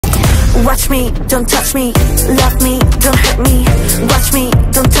Watch me, don't touch me. Love me, don't hurt me. Watch me,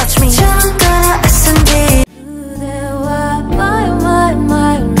 don't touch me. jungle S&D. 그대와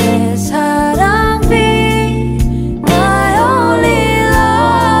내 사랑비 My only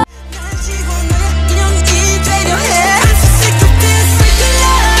love. 난 지워내 인연이 되려 해. I'm so sick of this fake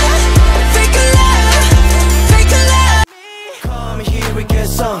love, fake love, fake love. Come here we get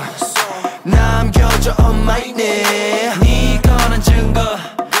some. 남겨줘 on my name. 네 거는 증거.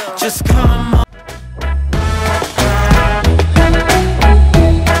 Just come on.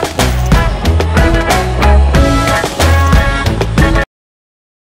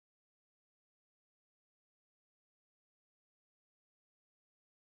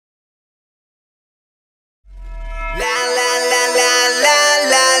 La la la la la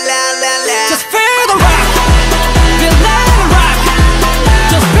la la la la. Just feel the rock. Feel the rock.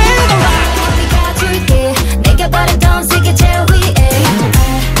 Just feel the rock. 줄게. 내게 버렸던 세계 제일 위에.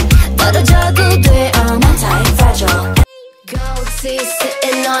 떨어져도 돼. I'm anti-fragile. Gold teeth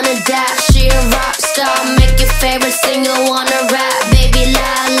sitting on a dash. She a rock star. Make your favorite singer wanna rap. Baby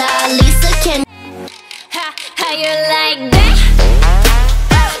la la Lisa can. How you like that?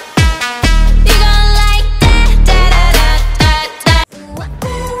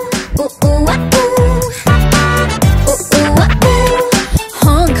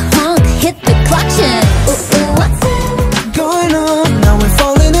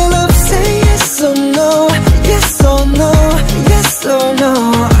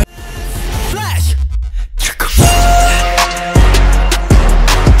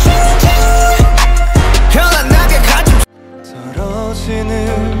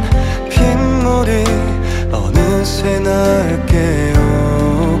 빗물이 어느새 날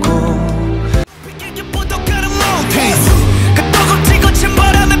깨우고 그 떠거치고 친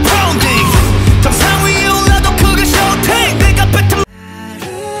바람에 pounding 정상 위에 올라도 그게 showtime 내가 뱉은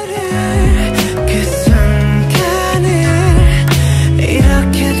그 순간을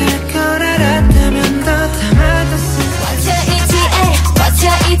이렇게 될 걸 알았다면 더 담아뒀을 What's your ETA? What's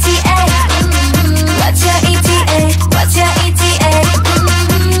your ETA? What's your ETA? What's your ETA?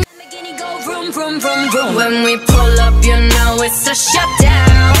 Vroom, vroom, vroom. When we pull up, you know it's a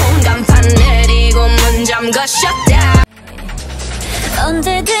shutdown. 간판 내리고 문 잠가 shutdown.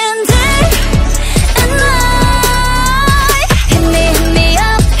 언제든 day and night. Hit me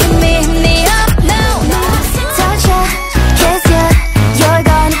up, hit me up. No, no. Touch ya, kiss ya, you're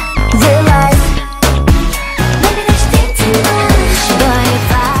gone. Realize. Maybe that's deep too much. But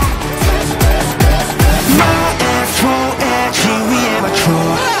if I 나의 flow 지위에 맞춰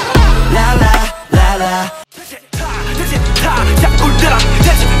라라 자 울려라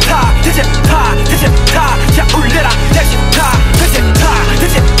다시 자 울려라 다시 자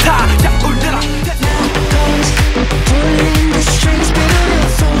울려라 pulling the strings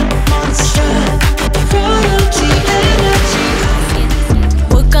beautiful monster royalty energy.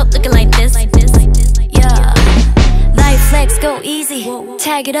 woke up looking like this. Yeah, life flex go easy.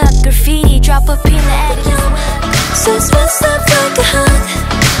 Tag it up, graffiti, drop a pin at it. So spiced up like a hug.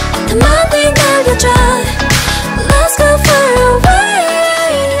 더 많이 날려줘. Let's go far away.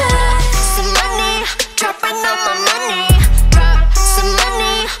 Some money, dropping on my money. Some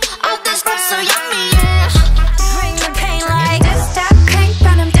money, all this stuff so yummy, yeah. Bring the pain like this, that pink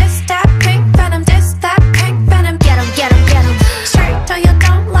venom, this, that pink venom, this, that pink venom. Get 'em, get 'em, get 'em. Straight till you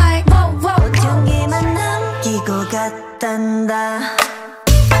don't like. Whoa, whoa. 온종일만 남기고 갔단다.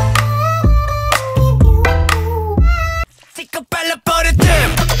 Stick 발라버려 댐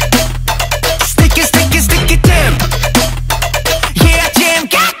Stick it damn Yeah jam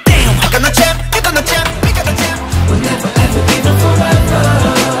goddamn I got no jam, you got no jam, we got no jam. We'll never ever be the forever.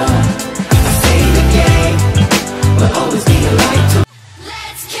 I say it again, we'll always be a light to.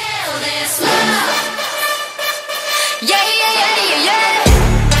 Let's kill this love. Yeah, yeah, yeah, yeah, yeah.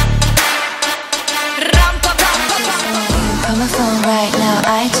 Ram pa pa pa pa. Call my phone right now,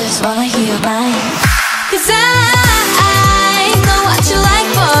 I just wanna hear your mind. 'Cause I know what you like,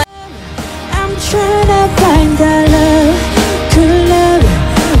 boy. I'm trying to find that love, good love,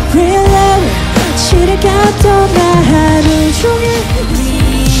 real love. 시래가도 나 하루 종일.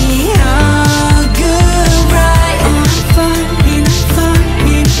 We are good, right? I'm fine,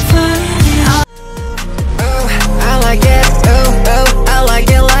 fine, fine. I like it, ooh, ooh, I like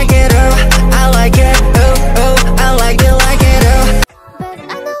it, ooh, I like it, ooh, ooh, I like it, ooh. But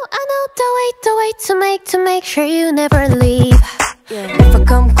I know the way to make sure you never leave. If I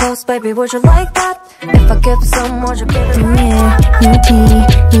come close, baby, would you like that? If I give some, would you give it? New hair, new tea,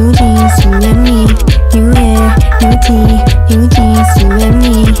 new jeans, you and me. New hair, new tea, new jeans, you and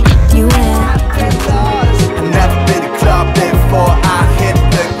me. New hair. I've never been to the club before I hit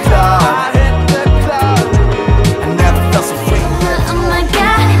the club.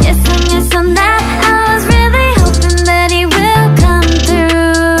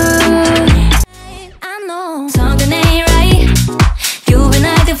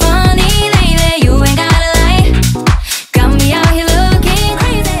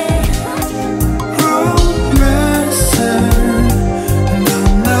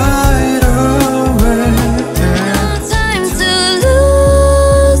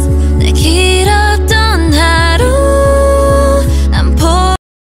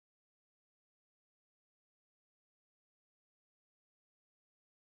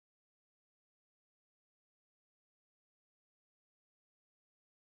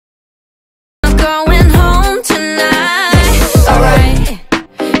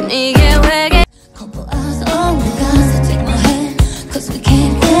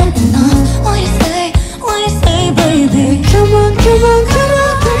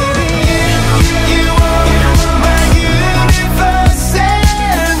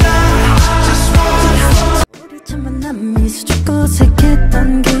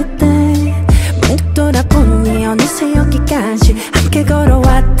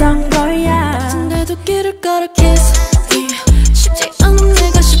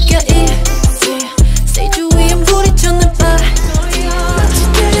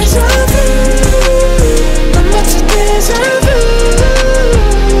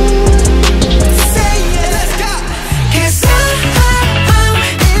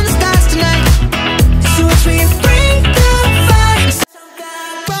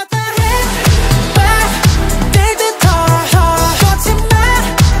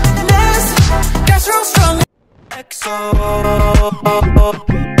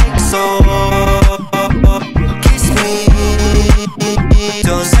 kiss me.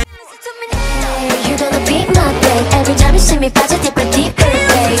 Don't say You gonna be my babe. Every time you see me 빠져 deeper deeper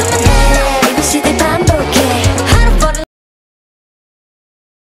babe. ABCD 반복해 하루 버릇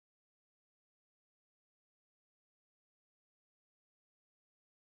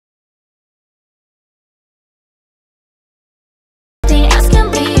as can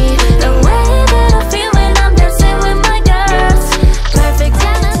be. The way that I feel when I'm dancing with my girls. Perfect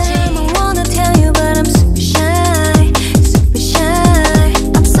energy. I wanna tell you but I'm super shy. Super shy.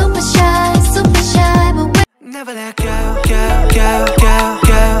 I'm super shy. Super shy. But never let go, go, go, go,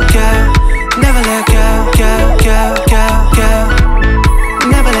 go, go. Never let go, go, go, go, go.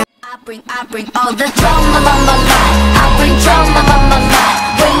 Never let I bring all the drama on my mind. I bring drama on my mind.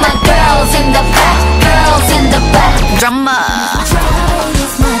 Bring my girls in the back, girls in the back. Drama.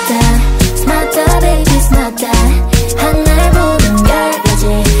 Smarter, baby, smarter. 하늘 보는 별까지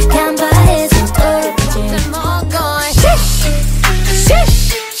간파해서 돌까지. I'm all going shish, shish,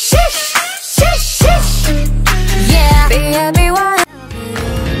 shish, shish, shish. Yeah, baby, what?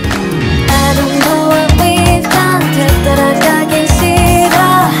 I don't know what we've done. 따라가긴 싫어.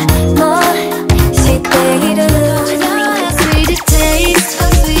 뭐 시대이루. Sweet taste,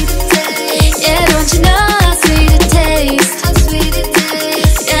 yeah, don't you know sweet taste.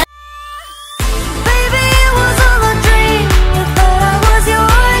 Yeah. Baby, it was all a dream. You thought I was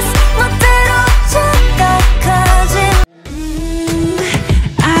yours. 멋대로 착각하지.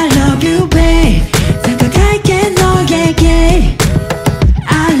 I love you, babe. 생각할게 너에게.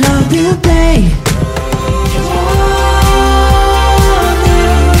 I love you, babe.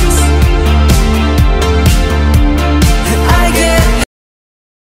 I get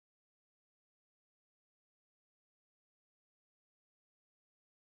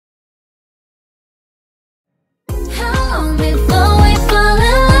How long before we fall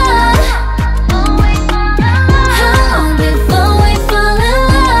in love? How long before we fall in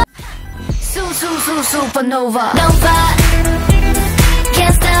love? Supernova. Nova.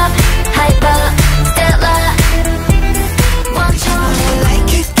 Can't stop. Hyper. Stellar. Want you.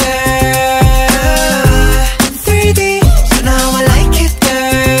 like it, girl. 3D, so now I like it,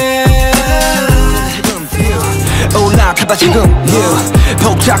 girl. 올라타봐 지금, yeah.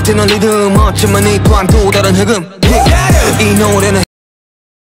 폭작되는 리듬, 어쩌면 이 또한 또 다른 흑음, yeah. 이 노래는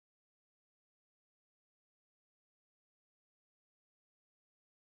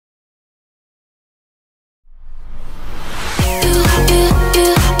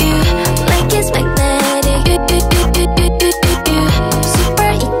Like it's magnetic.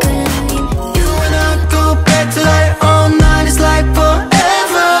 Super economic. You and I go back to like all night, it's like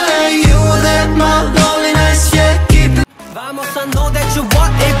forever. And you will let my loneliness, yeah, keep it. Vamos, I know that you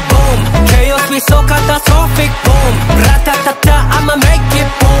want it, boom. Chaos, we so catastrophic, boom. Ratatata, I'ma make